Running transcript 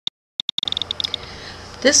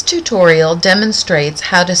This tutorial demonstrates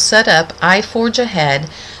how to set up iForgeAhead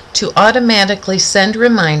to automatically send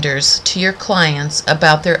reminders to your clients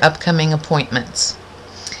about their upcoming appointments.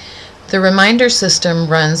 The reminder system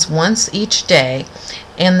runs once each day,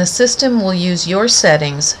 and the system will use your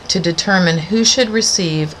settings to determine who should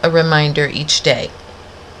receive a reminder each day.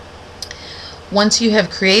 Once you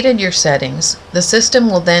have created your settings, the system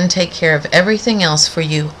will then take care of everything else for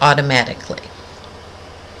you automatically.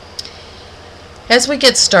 As we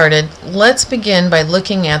get started, let's begin by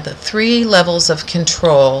looking at the 3 levels of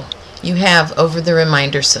control you have over the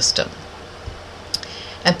reminder system.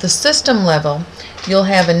 At the system level, you'll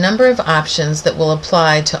have a number of options that will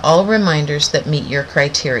apply to all reminders that meet your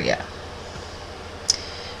criteria.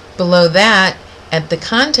 Below that, at the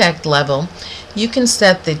contact level, you can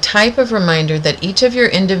set the type of reminder that each of your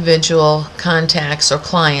individual contacts or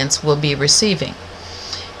clients will be receiving.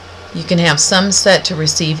 You can have some set to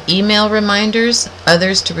receive email reminders,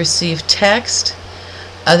 others to receive text,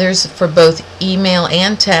 others for both email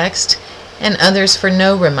and text, and others for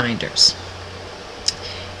no reminders.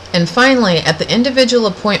 And finally, at the individual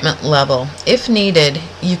appointment level, if needed,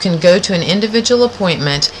 you can go to an individual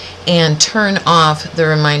appointment and turn off the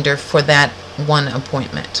reminder for that one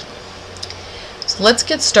appointment. So let's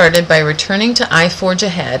get started by returning to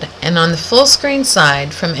iForgeAhead, and on the full screen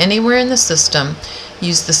side from anywhere in the system,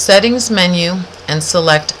 use the Settings menu and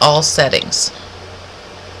select All Settings.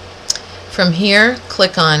 From here,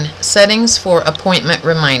 click on Settings for Appointment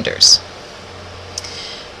Reminders.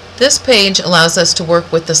 This page allows us to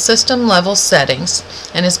work with the system level settings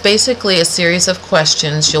and is basically a series of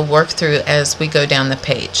questions you'll work through as we go down the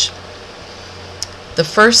page. The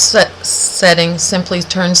first setting simply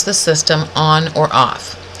turns the system on or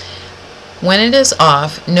off. When it is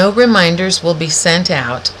off, no reminders will be sent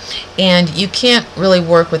out, and you can't really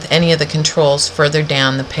work with any of the controls further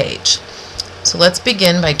down the page. So let's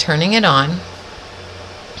begin by turning it on.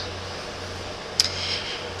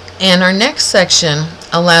 And our next section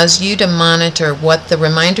allows you to monitor what the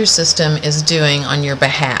reminder system is doing on your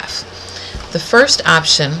behalf. The first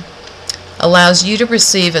option allows you to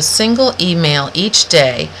receive a single email each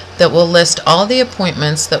day that will list all the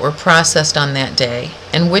appointments that were processed on that day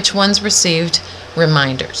and which ones received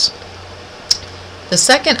reminders. The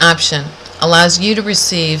second option allows you to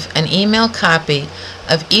receive an email copy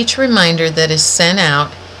of each reminder that is sent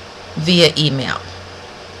out via email.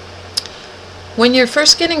 When you're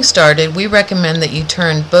first getting started, we recommend that you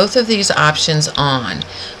turn both of these options on,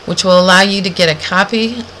 which will allow you to get a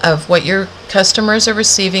copy of what your customers are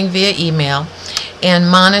receiving via email and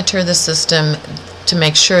monitor the system to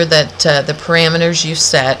make sure that the parameters you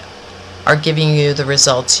set are giving you the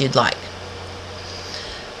results you'd like.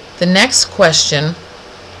 The next question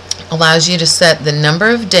allows you to set the number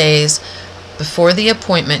of days before the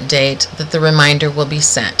appointment date that the reminder will be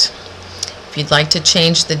sent. If you'd like to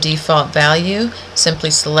change the default value,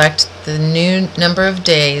 simply select the new number of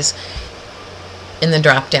days in the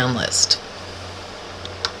drop-down list.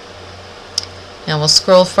 Now we'll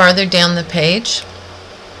scroll farther down the page.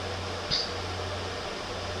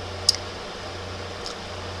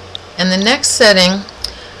 And the next setting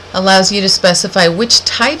allows you to specify which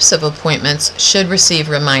types of appointments should receive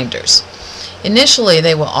reminders. Initially,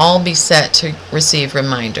 they will all be set to receive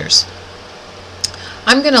reminders.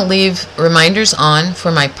 I'm going to leave reminders on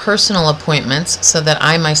for my personal appointments so that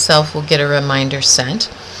I myself will get a reminder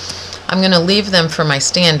sent. I'm going to leave them for my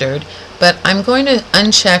standard, but I'm going to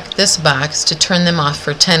uncheck this box to turn them off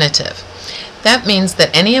for tentative. That means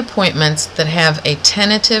that any appointments that have a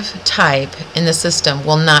tentative type in the system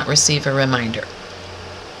will not receive a reminder.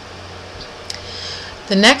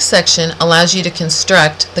 The next section allows you to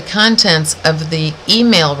construct the contents of the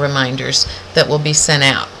email reminders that will be sent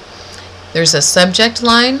out. There's a subject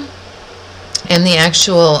line and the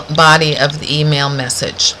actual body of the email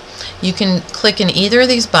message. You can click in either of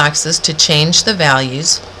these boxes to change the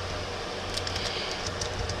values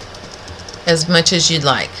as much as you'd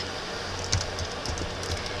like.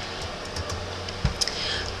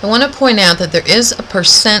 I want to point out that there is a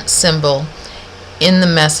 % symbol in the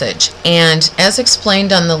message, and as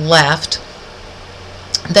explained on the left,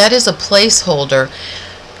 that is a placeholder.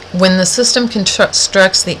 When the system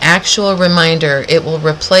constructs the actual reminder, it will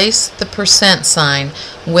replace the % sign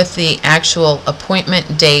with the actual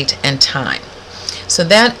appointment date and time. So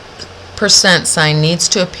that % sign needs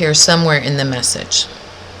to appear somewhere in the message.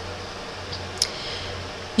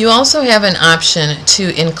 You also have an option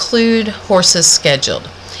to include horses scheduled.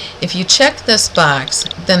 If you check this box,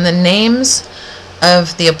 then the names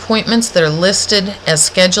of the appointments that are listed as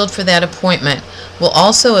scheduled for that appointment will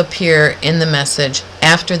also appear in the message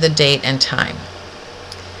after the date and time.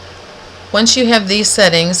 Once you have these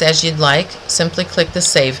settings as you'd like, simply click the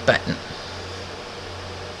Save button.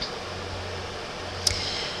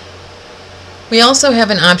 We also have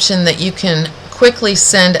an option that you can quickly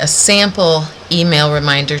send a sample email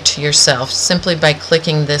reminder to yourself simply by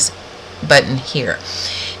clicking this button here.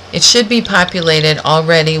 It should be populated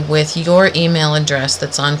already with your email address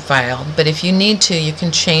that's on file, but if you need to, you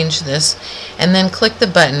can change this and then click the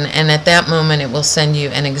button, and at that moment it will send you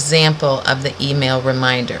an example of the email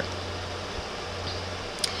reminder.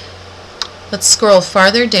 Let's scroll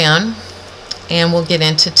farther down and we'll get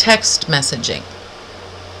into text messaging.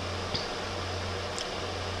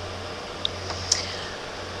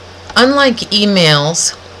 Unlike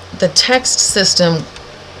emails, the text system,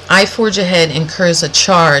 iForgeAhead incurs a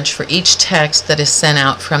charge for each text that is sent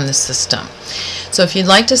out from the system. So if you'd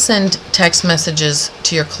like to send text messages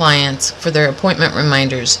to your clients for their appointment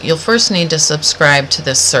reminders, you'll first need to subscribe to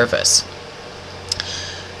this service.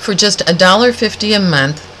 For just $1.50 a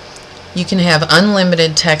month, you can have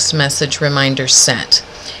unlimited text message reminders sent.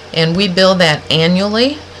 And we bill that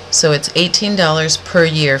annually, so it's $18 per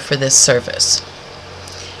year for this service.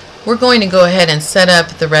 We're going to go ahead and set up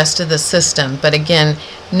the rest of the system, but again,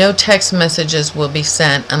 no text messages will be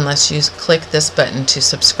sent unless you click this button to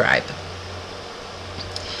subscribe.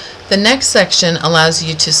 The next section allows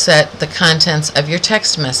you to set the contents of your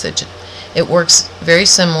text message. It works very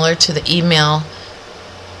similar to the email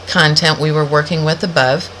content we were working with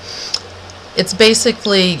above. It's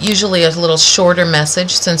basically usually a little shorter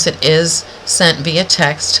message since it is sent via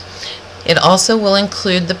text. It also will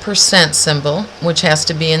include the % symbol, which has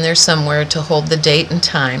to be in there somewhere to hold the date and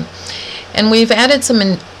time. And we've added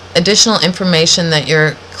some additional information that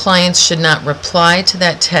your clients should not reply to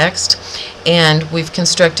that text, and we've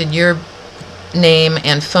constructed your name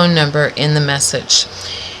and phone number in the message.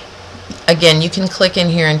 Again, you can click in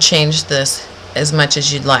here and change this as much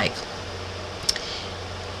as you'd like.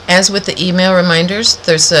 As with the email reminders,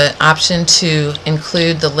 there's an option to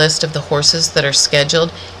include the list of the horses that are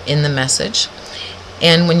scheduled in the message.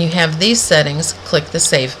 And when you have these settings, click the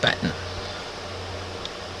Save button.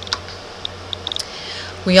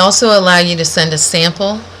 We also allow you to send a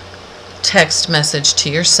sample text message to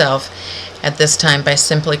yourself at this time by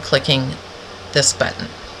simply clicking this button.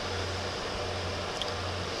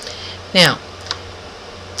 Now,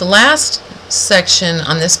 the last section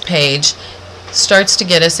on this page starts to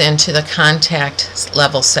get us into the contact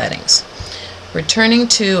level settings. Returning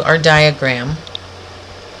to our diagram,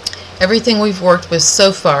 everything we've worked with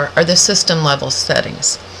so far are the system level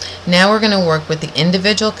settings. Now we're going to work with the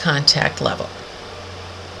individual contact level.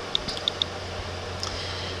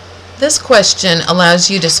 This question allows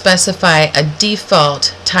you to specify a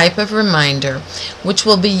default type of reminder which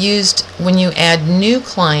will be used when you add new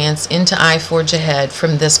clients into iForgeAhead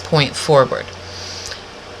from this point forward.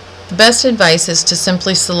 The best advice is to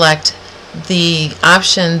simply select the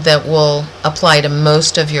option that will apply to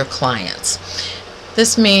most of your clients.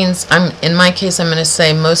 This means, in my case, I'm going to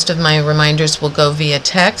say most of my reminders will go via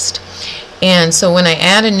text, and so when I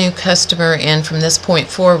add a new customer in from this point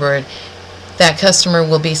forward, that customer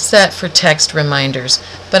will be set for text reminders,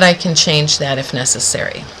 but I can change that if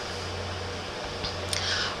necessary.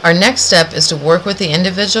 Our next step is to work with the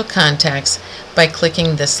individual contacts by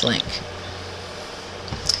clicking this link.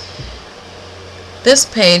 This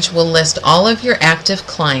page will list all of your active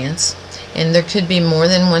clients, and there could be more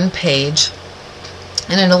than one page,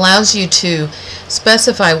 and it allows you to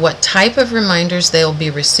specify what type of reminders they will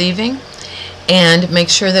be receiving and make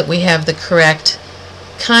sure that we have the correct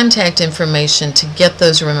contact information to get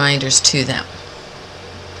those reminders to them.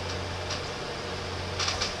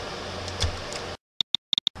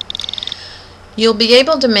 You'll be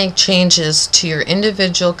able to make changes to your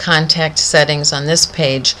individual contact settings on this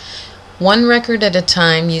page one record at a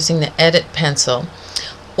time using the Edit pencil,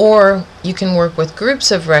 or you can work with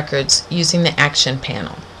groups of records using the Action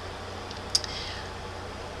panel.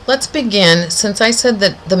 Let's begin. Since I said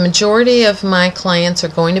that the majority of my clients are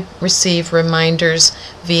going to receive reminders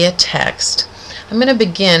via text, I'm going to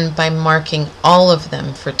begin by marking all of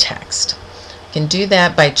them for text. You can do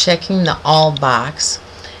that by checking the All box,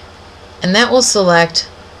 and that will select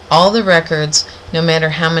all the records no matter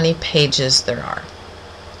how many pages there are.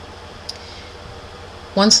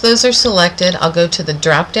 Once those are selected, I'll go to the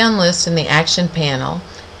drop-down list in the Action panel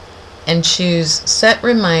and choose Set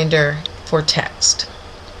Reminder for Text.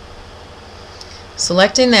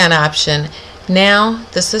 Selecting that option, now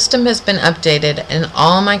the system has been updated and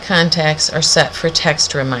all my contacts are set for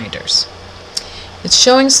text reminders. It's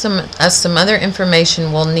showing us some other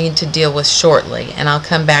information we'll need to deal with shortly, and I'll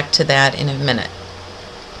come back to that in a minute.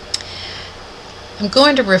 I'm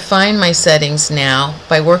going to refine my settings now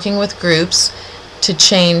by working with groups to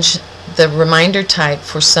change the reminder type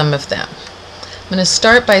for some of them. I'm going to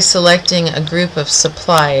start by selecting a group of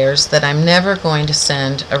suppliers that I'm never going to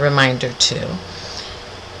send a reminder to.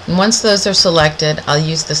 And once those are selected, I'll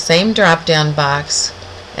use the same drop-down box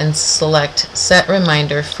and select Set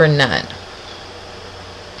Reminder for None.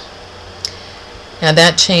 Now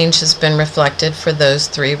that change has been reflected for those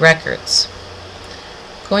 3 records.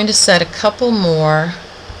 I'm going to set a couple more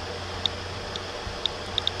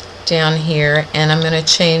down here, and I'm going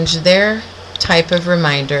to change their type of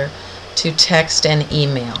reminder to text and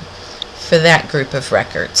email for that group of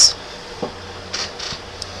records.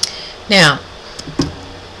 Now,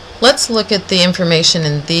 let's look at the information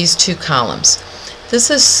in these 2 columns. This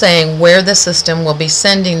is saying where the system will be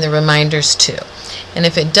sending the reminders to. And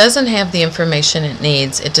if it doesn't have the information it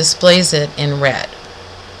needs, it displays it in red.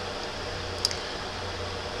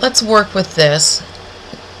 Let's work with this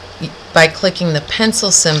by clicking the pencil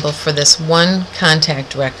symbol for this one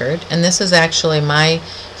contact record, and this is actually my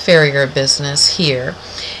farrier business here,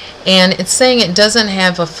 and it's saying it doesn't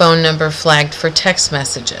have a phone number flagged for text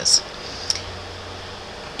messages.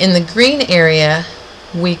 In the green area,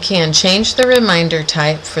 we can change the reminder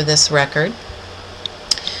type for this record.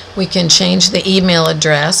 We can change the email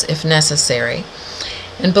address if necessary.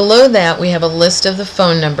 And below that, we have a list of the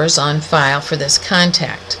phone numbers on file for this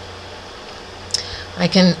contact. I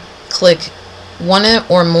can click one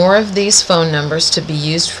or more of these phone numbers to be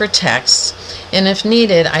used for text, and if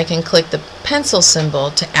needed, I can click the pencil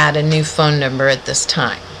symbol to add a new phone number at this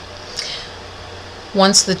time.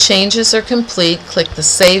 Once the changes are complete, click the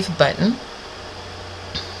Save button.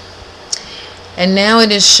 And now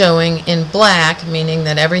it is showing in black, meaning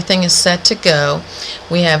that everything is set to go.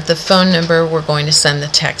 We have the phone number we're going to send the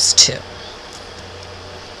text to.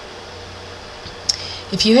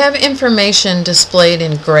 If you have information displayed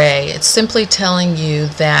in gray, it's simply telling you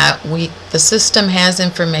that the system has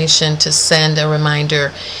information to send a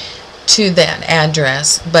reminder to that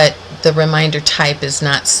address, but the reminder type is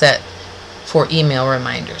not set for email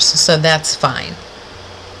reminders, so that's fine.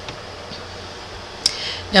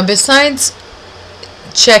 Now, besides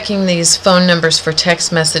checking these phone numbers for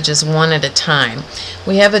text messages one at a time,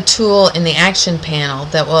 we have a tool in the action panel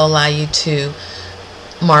that will allow you to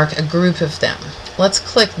mark a group of them. Let's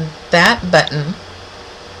click that button,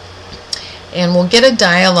 and we'll get a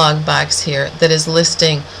dialog box here that is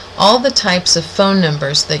listing all the types of phone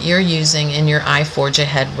numbers that you're using in your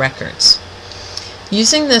iForgeAhead records.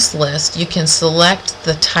 Using this list, you can select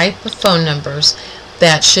the type of phone numbers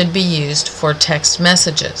that should be used for text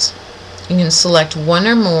messages. You can select one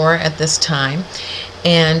or more at this time,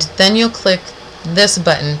 and then you'll click this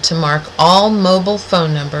button to mark all mobile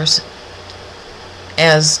phone numbers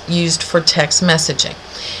as used for text messaging.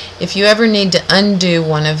 If you ever need to undo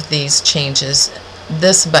one of these changes,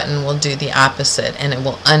 this button will do the opposite and it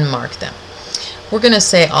will unmark them. We're going to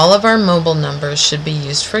say all of our mobile numbers should be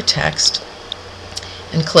used for text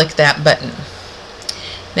and click that button.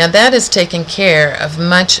 Now that has taken care of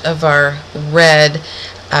much of our red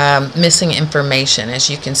missing information. As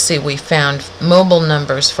you can see, we found mobile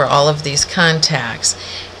numbers for all of these contacts,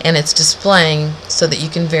 and it's displaying so that you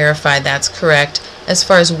can verify that's correct as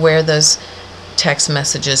far as where those text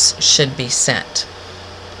messages should be sent.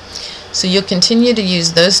 So you'll continue to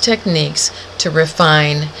use those techniques to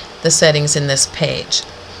refine the settings in this page.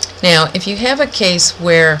 Now, if you have a case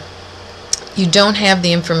where you don't have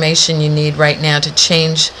the information you need right now to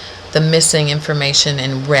change the missing information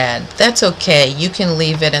in red, that's okay. You can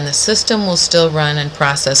leave it and the system will still run and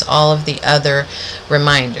process all of the other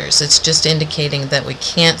reminders. It's just indicating that we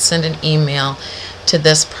can't send an email to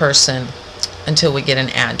this person until we get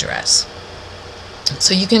an address.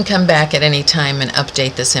 So you can come back at any time and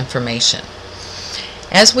update this information.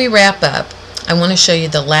 As we wrap up, I want to show you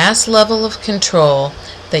the last level of control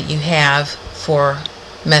that you have for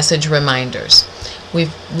message reminders.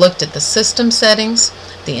 We've looked at the system settings,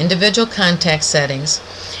 the individual contact settings,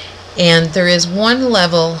 and there is one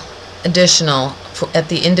level additional at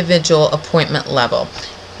the individual appointment level,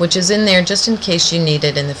 which is in there just in case you need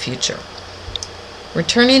it in the future.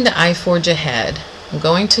 Returning to iForgeAhead, I'm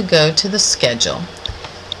going to go to the schedule,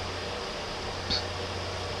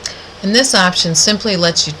 and this option simply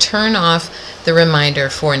lets you turn off the reminder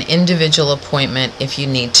for an individual appointment if you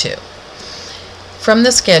need to. From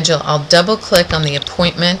the schedule, I'll double click on the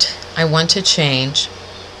appointment I want to change,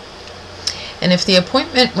 and if the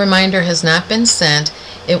appointment reminder has not been sent,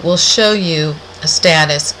 it will show you a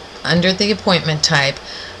status under the appointment type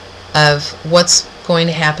of what's going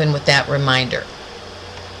to happen with that reminder.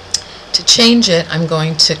 To change it, I'm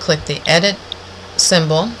going to click the edit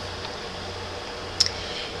symbol,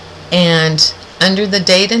 and under the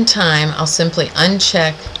date and time, I'll simply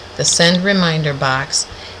uncheck the Send Reminder box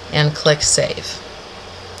and click Save.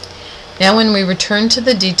 Now when we return to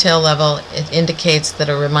the detail level, it indicates that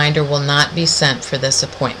a reminder will not be sent for this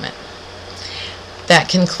appointment. That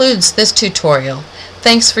concludes this tutorial.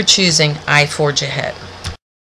 Thanks for choosing iForgeAhead.